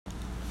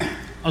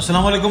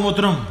السلام علیکم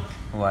محترم.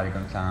 وعلیکم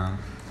السلام.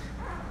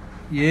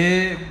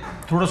 یہ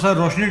تھوڑا سا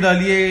روشنی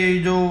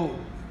ڈالیے جو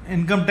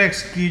انکم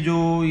ٹیکس کی جو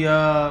یا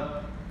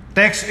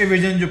ٹیکس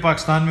ایویژن جو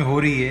پاکستان میں ہو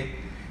رہی ہے,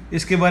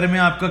 اس کے بارے میں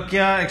آپ کا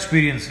کیا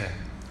ایکسپیرینس ہے؟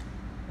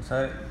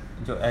 سر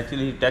جو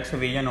ایکچولی ٹیکس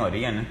ایویژن ہو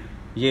رہی ہے نا,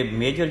 یہ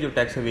میجر جو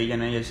ٹیکس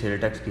ایویژن ہے یہ سیل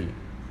ٹیکس کی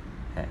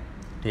ہے.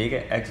 ٹھیک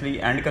ہے, ایکچولی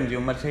اینڈ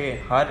کنزیومر سے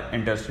ہر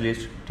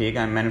انڈسٹریلسٹ, ٹھیک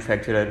ہے,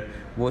 مینوفیکچرر,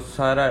 وہ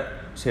سارا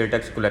سیل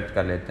ٹیکس کلیکٹ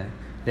کر لیتے ہیں,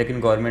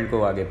 لیکن گورنمنٹ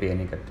کو آگے پے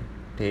نہیں کرتے.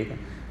 ٹھیک ہے,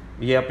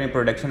 یہ اپنی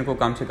پروڈکشن کو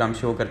کم سے کم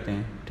شو کرتے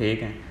ہیں.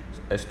 ٹھیک ہے,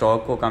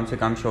 اسٹاک کو کم سے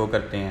کم شو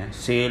کرتے ہیں,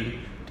 سیل,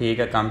 ٹھیک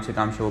ہے, کم سے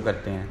کم شو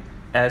کرتے ہیں.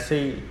 ایسے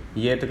ہی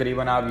یہ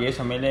تقریباً آپ یہ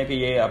سمجھ لیں کہ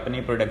یہ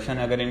اپنی پروڈکشن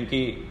اگر ان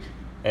کی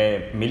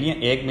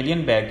 1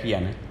 ملین بیگ کیا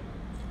نا,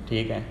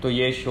 ٹھیک ہے, تو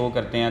یہ شو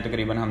کرتے ہیں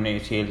تقریباً ہم نے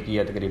سیل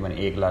کیا تقریباً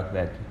 1 لاکھ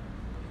بیگ کی.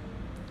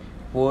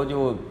 وہ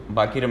جو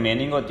باقی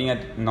ریمیننگ ہوتی ہیں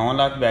 9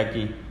 لاکھ بیگ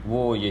کی,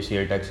 وہ یہ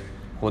سیل ٹیکس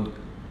خود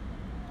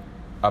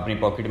اپنی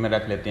پاکٹ میں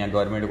رکھ لیتے ہیں,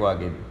 گورنمنٹ کو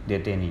آگے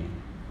دیتے نہیں ہیں.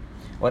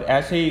 اور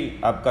ایسے ہی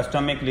اب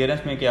کسٹم میں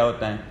کلیئرنس میں کیا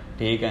ہوتا ہے,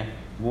 ٹھیک ہے,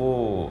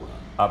 وہ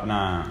اپنا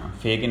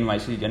فیک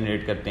انوائسز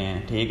جنریٹ کرتے ہیں.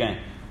 ٹھیک ہے,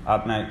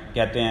 اپنا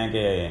کہتے ہیں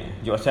کہ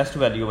جو اسیسڈ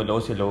ویلیو وہ لو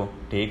سے لو,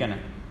 ٹھیک ہے نا,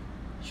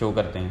 شو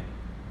کرتے ہیں.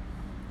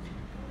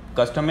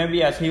 کسٹم میں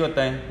بھی ایسے ہی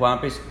ہوتا ہے. وہاں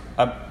پہ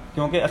اب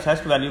کیونکہ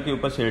اسیسڈ ویلیو کے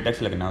اوپر سیل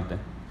ٹیکس لگنا ہوتا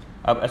ہے.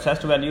 اب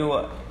اسیسڈ ویلیو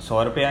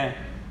 100 روپیہ ہے,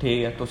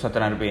 ٹھیک ہے, تو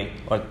 17 روپے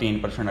اور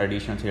 3%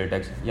 ایڈیشنل سیل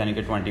ٹیکس یعنی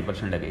کہ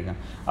 20% لگے گا.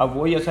 اب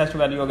وہی اسیسڈ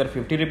ویلیو اگر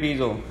 50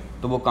 روپیز ہو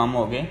تو وہ کم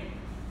ہو گئے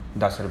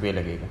 10 روپے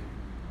لگے گا.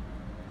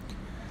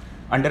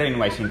 انڈر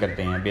انوائسنگ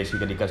کرتے ہیں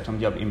بیسیکلی کسٹم,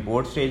 جب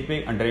امپورٹ سٹیج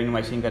پہ انڈر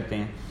انوائسنگ کرتے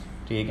ہیں.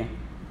 ٹھیک ہے,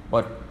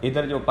 اور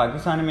ادھر جو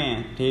پاکستان میں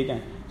ہیں, ٹھیک ہے,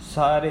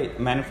 سارے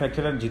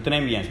مینوفیکچرر جتنے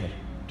بھی ہیں سر,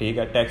 ٹھیک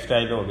ہے,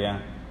 ٹیکسٹائل ہو گیا,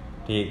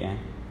 ٹھیک ہے,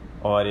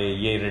 اور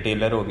یہ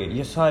ریٹیلر ہو گئے,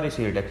 یہ سارے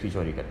سیل ٹیکس کی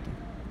چوری کرتے ہیں.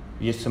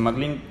 یہ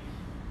اسمگلنگ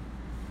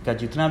کا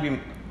جتنا بھی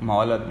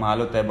مال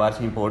ہوتا ہے باہر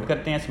سے امپورٹ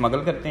کرتے ہیں,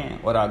 اسمگل کرتے ہیں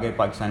اور آگے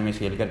پاکستان میں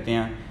سیل کرتے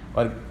ہیں,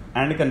 اور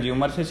اینڈ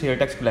کنزیومر سے سیل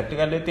ٹیکس کلیکٹ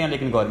کر لیتے ہیں,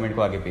 لیکن گورنمنٹ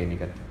کو آگے پے نہیں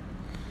کرتے.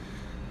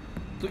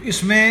 تو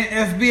اس میں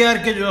ایف بی آر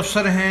کے جو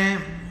افسر ہیں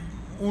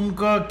ان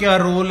کا کیا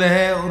رول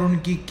ہے اور ان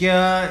کی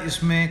کیا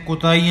اس میں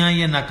کوتاہیاں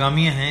یا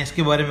ناکامیاں ہیں, اس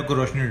کے بارے میں کوئی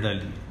روشنی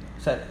ڈالیے.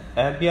 سر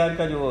ایف بی آر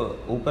کا جو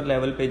اوپر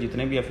لیول پہ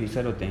جتنے بھی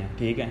آفیسر ہوتے ہیں,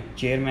 ٹھیک ہے,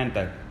 چیئرمین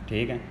تک,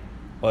 ٹھیک ہے,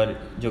 اور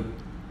جو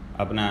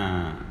اپنا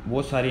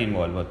وہ سارے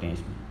انوالو ہوتے ہیں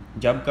اس میں.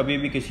 جب کبھی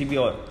بھی کسی بھی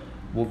اور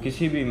وہ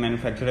کسی بھی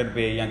مینوفیکچرر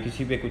پہ یا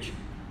کسی پہ کچھ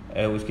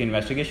اس کی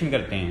انویسٹیگیشن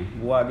کرتے ہیں,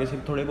 وہ آگے سے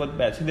تھوڑے بہت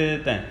پیسے دے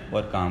دیتے ہیں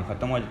اور کام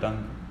ختم ہو جاتا ہے.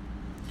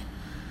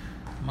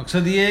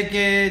 مقصد یہ ہے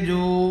کہ جو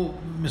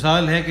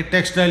مثال ہے کہ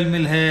ٹیکسٹائل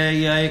مل ہے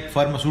یا ایک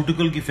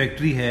فارماسیوٹیکل کی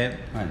فیکٹری ہے,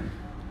 ہاں جی,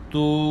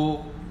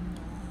 تو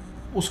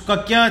اس کا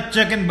کیا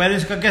چیک اینڈ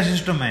بیلنس کا کیا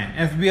سسٹم ہے؟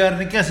 ایف بی آر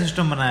نے کیا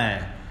سسٹم بنایا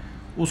ہے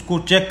اس کو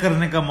چیک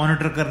کرنے کا,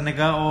 مانیٹر کرنے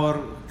کا,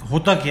 اور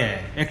ہوتا کیا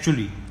ہے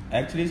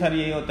ایکچولی سر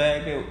یہی ہوتا ہے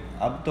کہ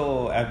اب تو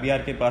ایف بی آر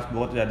کے پاس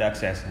بہت زیادہ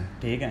ایکسیس ہے.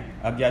 ٹھیک ہے,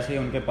 اب جیسے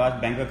ان کے پاس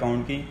بینک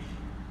اکاؤنٹ کی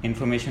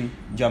انفارمیشن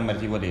جب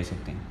مرضی وہ دے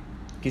سکتے ہیں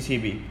کسی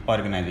بھی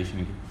آرگنائزیشن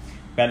کی.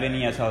 پہلے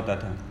نہیں ایسا ہوتا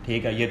تھا.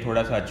 ٹھیک ہے, یہ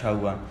تھوڑا سا اچھا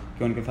ہوا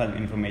کہ ان کے پاس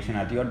انفارمیشن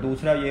آتی ہے. اور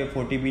دوسرا یہ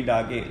 40B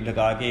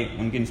لگا کے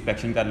ان کی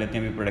انسپیکشن کر لیتے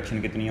ہیں بھی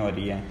پروڈکشن کتنی ہو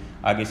رہی ہے,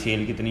 آگے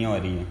سیل کتنی ہو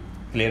رہی ہے,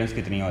 کلیئرنس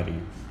کتنی ہو رہی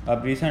ہے.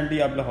 اب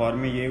ریسنٹلی اب لاہور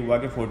میں یہ ہوا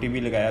کہ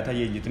 40B لگایا تھا,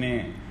 یہ جتنے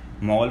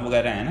مال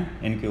وغیرہ ہیں نا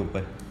ان کے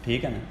اوپر,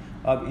 ٹھیک ہے نا,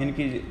 اب ان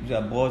کی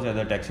بہت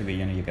زیادہ ٹیکس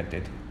ایویژن یہ کرتے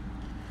تھے.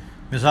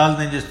 مثال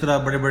دیں جس طرح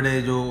بڑے بڑے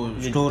جو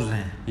سٹورز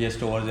ہیں, یہ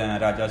سٹورز ہیں,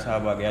 راجہ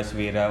صاحب آ گیا,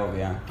 سویرا ہو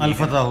گیا,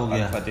 الفتح ہو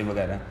گیا, الفتح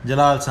وغیرہ,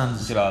 جلال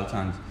سنز,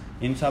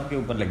 ان سب کے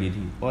اوپر لگی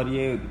تھی. اور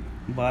یہ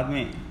بعد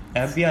میں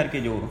ایف بی آر کے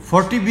جو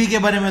 40B کے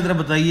بارے میں ذرا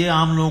بتائیے,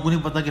 عام لوگوں کو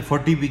نہیں پتا کہ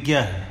 40B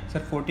کیا ہے. سر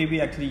 40B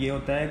ایکچولی یہ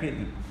ہوتا ہے کہ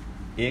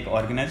ایک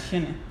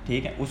آرگنائزیشن ہے,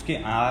 ٹھیک ہے, اس کے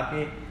آ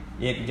کے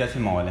ایک جیسے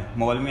مال ہے,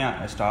 مال میں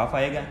اسٹاف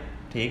آئے گا,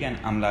 ٹھیک ہے,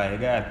 عملہ آئے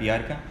گا ایف بی آر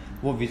کا,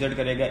 وہ وزٹ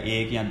کرے گا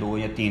 1 یا 2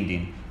 یا 3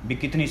 دن بھی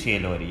کتنی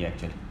سیل ہو رہی ہے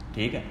ایکچولی,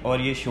 ٹھیک ہے, اور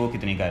یہ شو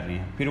کتنی کر رہی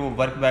ہیں. پھر وہ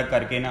ورک بیک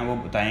کر کے نا وہ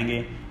بتائیں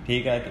گے,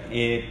 ٹھیک ہے,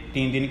 کہ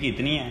 3 دن کی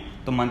اتنی ہے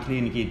تو منتھلی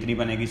ان کی اتنی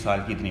بنے گی, سال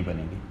کی اتنی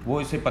بنے گی. وہ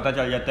اس سے پتہ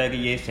چل جاتا ہے کہ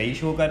یہ صحیح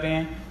شو کر رہے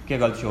ہیں کہ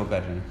غلط شو کر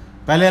رہے ہیں.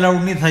 پہلے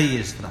الاؤڈ نہیں تھا یہ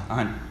اس طرح.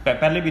 ہاں,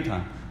 پہلے بھی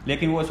تھا,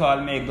 لیکن وہ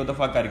سال میں 1-2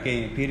 دفعہ کر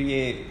کے پھر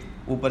یہ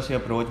اوپر سے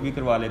اپروچ بھی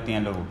کروا لیتے ہیں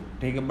لوگ.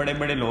 ٹھیک ہے, بڑے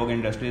بڑے لوگ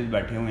انڈسٹریز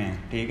بیٹھے ہوئے ہیں,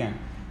 ٹھیک ہے,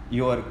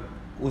 یہ, اور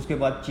اس کے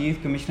بعد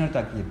چیف کمشنر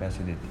تک یہ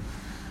پیسے دیتے ہیں.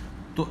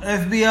 تو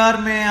ایف بی آر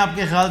میں آپ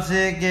کے خیال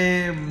سے کہ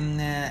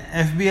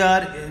ایف بی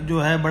آر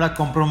جو ہے بڑا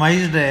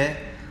کمپرومائزڈ ہے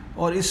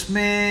اور اس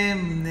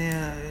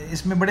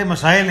میں بڑے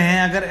مسائل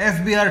ہیں. اگر ایف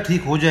بی آر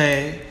ٹھیک ہو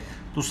جائے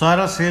تو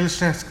سارا سیلز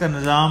ٹیکس کا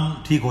نظام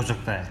ٹھیک ہو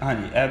سکتا ہے. ہاں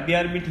جی, ایف بی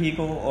آر بھی ٹھیک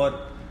ہو اور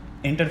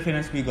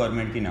انٹرفیئرنس بھی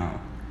گورنمنٹ کی نہ ہو.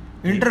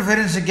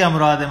 انٹرفیئرنس سے کیا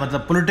مراد ہے,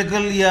 مطلب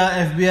پولیٹیکل یا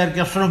ایف بی آر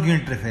کے افسروں کی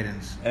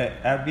انٹرفیئرنس؟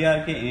 ایف بی آر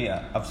کے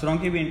افسروں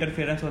کی بھی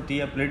انٹرفیئرنس ہوتی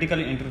ہے,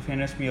 پولیٹیکل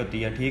انٹرفیئرنس بھی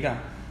ہوتی ہے. ٹھیک ہے,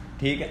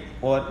 ٹھیک ہے,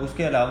 اور اس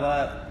کے علاوہ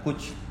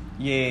کچھ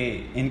یہ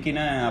ان کی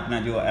نا اپنا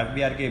جو ایف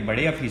بی آر کے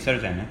بڑے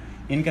آفیسرز ہیں نا,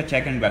 ان کا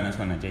چیک اینڈ بیلنس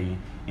ہونا چاہیے.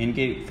 ان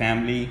کی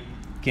فیملی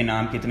کے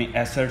نام کتنے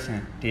ایسٹس ہیں,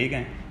 ٹھیک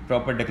ہے,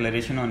 پراپر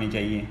ڈکلیریشن ہونی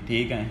چاہیے.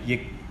 ٹھیک ہے, یہ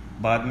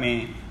بعد میں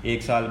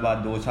 1 سال بعد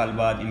 2 سال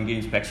بعد ان کی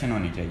انسپیکشن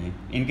ہونی چاہیے,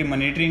 ان کی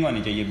مانیٹرنگ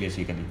ہونی چاہیے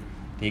بیسیکلی,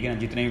 ٹھیک ہے نا,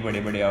 جتنے بھی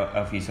بڑے بڑے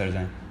آفیسرز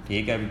ہیں,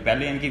 ٹھیک ہے.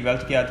 پہلے ان کی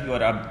ویلتھ کیا تھی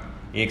اور اب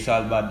 1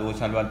 سال بعد 2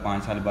 سال بعد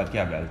 5 سال بعد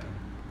کیا ویلتھ ہے.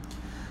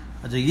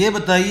 اچھا یہ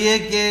بتائیے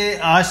کہ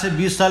آج سے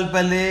 20 سال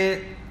پہلے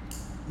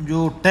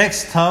جو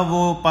ٹیکس تھا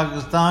وہ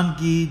پاکستان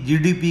کی جی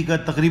ڈی پی کا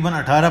تقریباً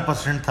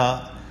 18% تھا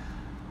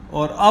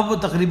اور اب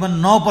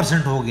تقریباً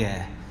 9% ہو گیا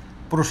ہے.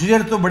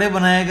 پروسیجر تو بڑے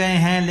بنائے گئے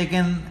ہیں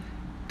لیکن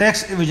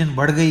ٹیکس ایویژن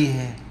بڑھ گئی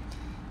ہے.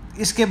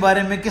 اس کے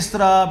بارے میں کس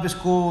طرح آپ اس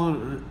کو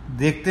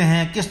دیکھتے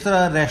ہیں, کس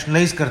طرح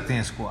ریشنلائز کرتے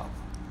ہیں اس کو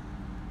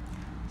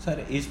آپ؟ سر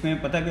اس میں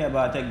پتہ کیا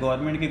بات ہے,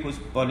 گورنمنٹ کی کچھ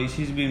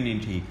پالیسیز بھی نہیں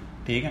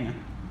ٹھیک ہے نا.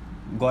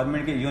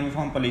 گورنمنٹ کی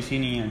یونیفارم پالیسی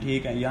نہیں ہے,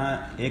 ٹھیک ہے. یہاں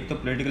ایک تو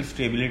پولیٹیکل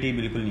اسٹیبلٹی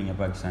بالکل نہیں ہے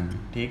پاکستان میں,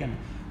 ٹھیک ہے نا.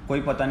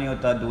 کوئی پتہ نہیں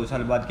ہوتا 2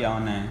 سال بعد کیا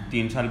ہونا ہے,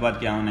 3 سال بعد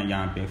کیا ہونا ہے.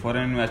 یہاں پہ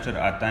فورن انویسٹر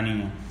آتا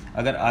نہیں ہے,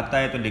 اگر آتا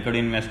ہے تو لکوڈ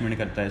انویسٹمنٹ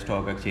کرتا ہے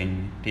اسٹاک ایکسچینج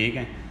میں, ٹھیک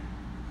ہے.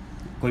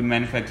 کوئی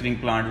مینوفیکچرنگ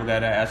پلانٹ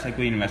وغیرہ ایسا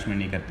کوئی انویسٹمنٹ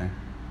نہیں کرتے ہیں,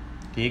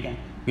 ٹھیک ہے.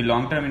 کوئی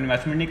لانگ ٹرم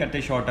انویسٹمنٹ نہیں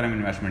کرتے, شارٹ ٹرم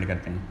انویسٹمنٹ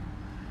کرتے ہیں.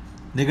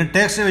 لیکن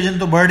ٹیکس ایویژن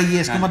تو بڑھ رہی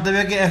ہے, اس کا مطلب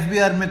ہے کہ ایف بی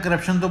آر میں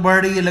کرپشن تو بڑھ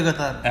رہی ہے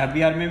لگاتار. ایف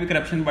بی آر میں بھی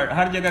کرپشن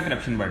ہر جگہ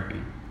کرپشن بڑھ رہی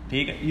ہے,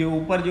 ٹھیک ہے. یہ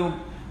اوپر جو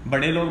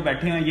بڑے لوگ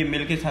بیٹھے ہیں یہ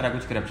مل کے سارا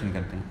کچھ کرپشن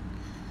کرتے ہیں.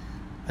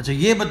 اچھا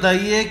یہ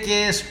بتائیے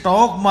کہ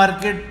اسٹاک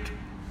مارکیٹ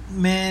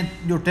میں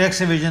جو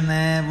ٹیکس ایویژن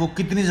ہے وہ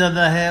کتنی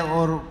زیادہ ہے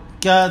اور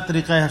کیا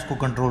طریقہ ہے اس کو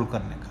کنٹرول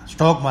کرنے کا؟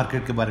 اسٹاک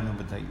مارکیٹ کے بارے میں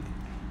بتائیے.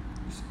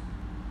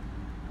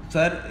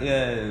 سر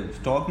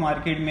اسٹاک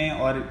مارکیٹ میں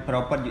اور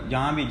پراپر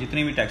جہاں بھی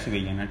جتنی بھی ٹیکس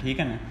ایویژن ہے, ٹھیک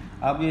ہے نا.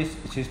 اب یہ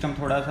سسٹم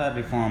تھوڑا سا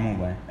ریفارم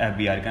ہوا ہے ایف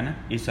بی آر کا نا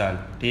اس سال,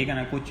 ٹھیک ہے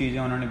نا. کچھ چیزیں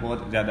انہوں نے بہت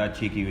زیادہ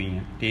اچھی کی ہوئی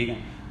ہیں, ٹھیک ہے.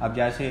 اب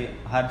جیسے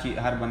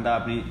ہر بندہ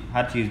اپنی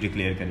ہر چیز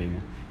ڈکلیئر کرے گا.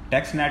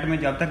 ٹیکس نیٹ میں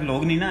جب تک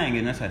لوگ نہیں نہ آئیں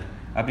گے نا سر,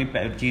 اپنی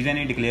چیزیں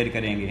نہیں ڈکلیئر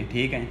کریں گے,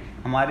 ٹھیک ہے.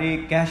 ہماری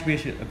کیش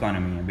بیسڈ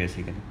اکانومی ہے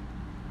بیسیکلی,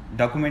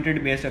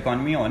 ڈاکومنٹڈ بیسڈ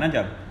اکانومی ہو نا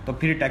جب, تو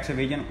پھر ٹیکس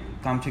ایویژن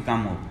کم سے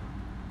کم ہوگا.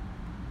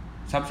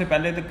 سب سے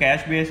پہلے تو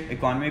کیش بیسڈ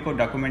اکانومی کو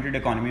ڈاکومنٹڈ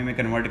اکانومی میں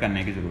کنورٹ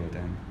کرنے کی ضرورت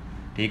ہے,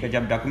 ٹھیک ہے.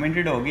 جب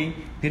ڈاکومنٹڈ ہوگی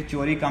پھر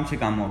چوری کم سے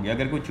کم ہوگی.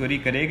 اگر کوئی چوری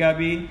کرے گا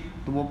بھی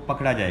تو وہ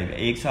پکڑا جائے گا.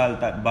 1 سال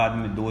بعد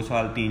میں 2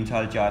 سال 3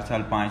 سال 4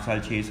 سال 5 سال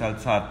 6 سال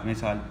 7ویں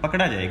سال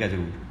پکڑا جائے گا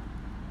ضرور.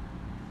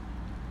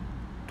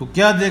 تو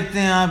کیا دیکھتے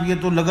ہیں آپ, یہ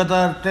تو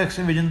لگاتار ٹیکس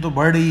ایویژن تو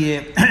بڑھ رہی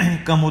ہے,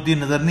 کم ہوتی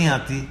نظر نہیں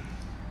آتی.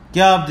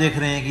 کیا آپ دیکھ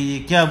رہے ہیں کہ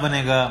یہ کیا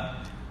بنے گا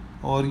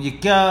اور یہ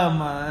کیا,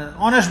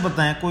 آنیسٹ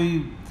بتائیں,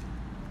 کوئی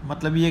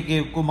مطلب یہ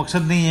کہ کوئی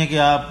مقصد نہیں ہے کہ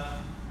آپ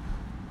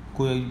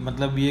کوئی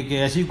مطلب یہ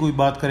کہ ایسی کوئی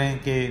بات کریں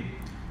کہ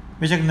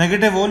بے شک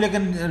نیگیٹو ہو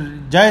لیکن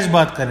جائز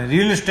بات کریں,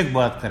 ریئلسٹک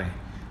بات کریں.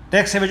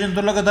 ٹیکس ایویژن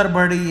تو لگاتار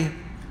بڑھ رہی ہے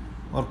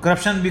اور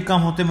کرپشن بھی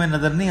کم ہوتے میں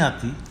نظر نہیں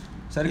آتی.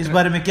 سر اس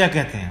بارے میں کیا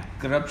کہتے ہیں؟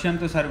 کرپشن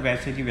تو سر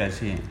ویسے کی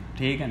ویسے ہیں,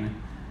 ٹھیک ہے نا.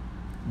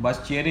 بس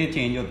چہرے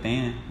چینج ہوتے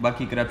ہیں,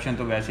 باقی کرپشن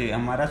تو ویسے.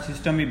 ہمارا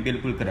سسٹم بھی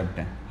بالکل کرپٹ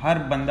ہے. ہر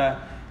بندہ,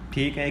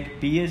 ٹھیک ہے, ایک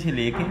پی اے سے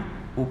لے کے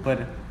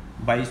اوپر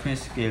 22ویں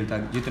اسکیل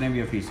تک جتنے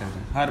بھی آفیسرز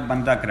ہیں ہر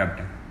بندہ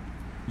کرپٹ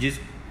ہے.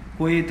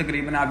 کوئی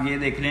تقریباً آپ یہ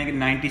دیکھ لیں کہ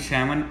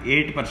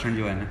 97-8%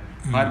 جو ہے نا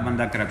ہر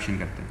بندہ کرپشن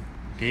کرتا ہے,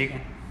 ٹھیک ہے.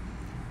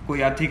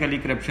 کوئی ایتھیکلی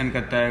کرپشن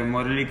کرتا ہے,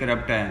 مورلی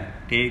کرپٹ ہے,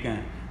 ٹھیک ہے.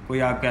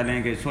 کوئی آپ کہہ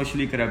لیں کہ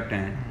سوشلی کرپٹ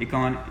ہیں,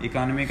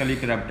 اکانومیکلی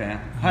کرپٹ ہیں.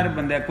 ہر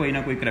بندہ کوئی نہ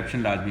کوئی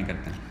کرپشن لازمی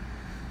کرتا ہے.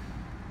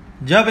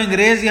 جب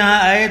انگریز یہاں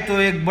آئے تو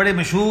ایک بڑے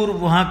مشہور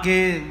وہاں کے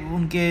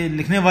ان کے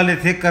لکھنے والے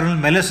تھے کرنل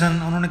میلسن.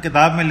 انہوں نے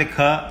کتاب میں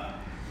لکھا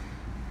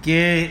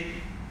کہ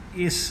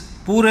اس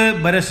پورے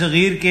بر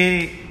صغیر کے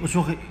اس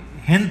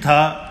وقت ہند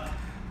تھا,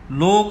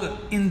 لوگ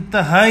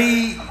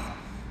انتہائی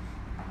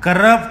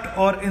کرپٹ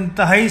اور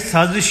انتہائی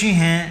سازشی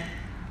ہیں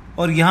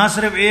اور یہاں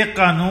صرف ایک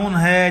قانون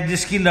ہے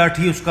جس کی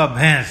لاٹھی اس کا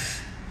بھینس.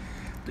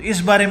 تو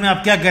اس بارے میں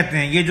آپ کیا کہتے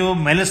ہیں؟ یہ جو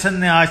میلسن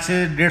نے آج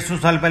سے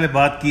 150 سال پہلے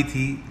بات کی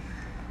تھی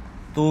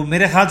تو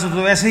میرے خیال سے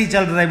تو ویسے ہی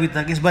چل رہا ہے ابھی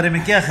تک. اس بارے میں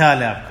کیا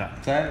خیال ہے آپ کا؟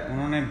 سر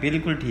انہوں نے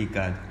بالکل ٹھیک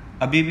کہا,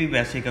 ابھی بھی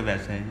ویسے کا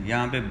ویسا ہے.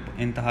 یہاں پہ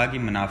انتہا کی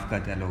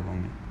منافقت ہے لوگوں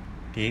میں,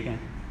 ٹھیک ہے,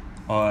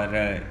 اور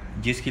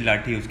جس کی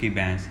لاٹھی اس کی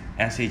بھینس,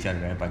 ایسے ہی چل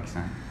رہا ہے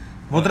پاکستان.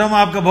 محترم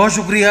آپ کا بہت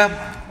شکریہ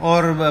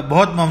اور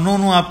بہت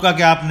ممنون ہوں آپ کا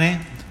کہ آپ نے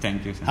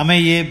تھینک یو سر ہمیں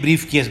یہ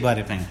بریف کیا اس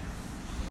بارے میں.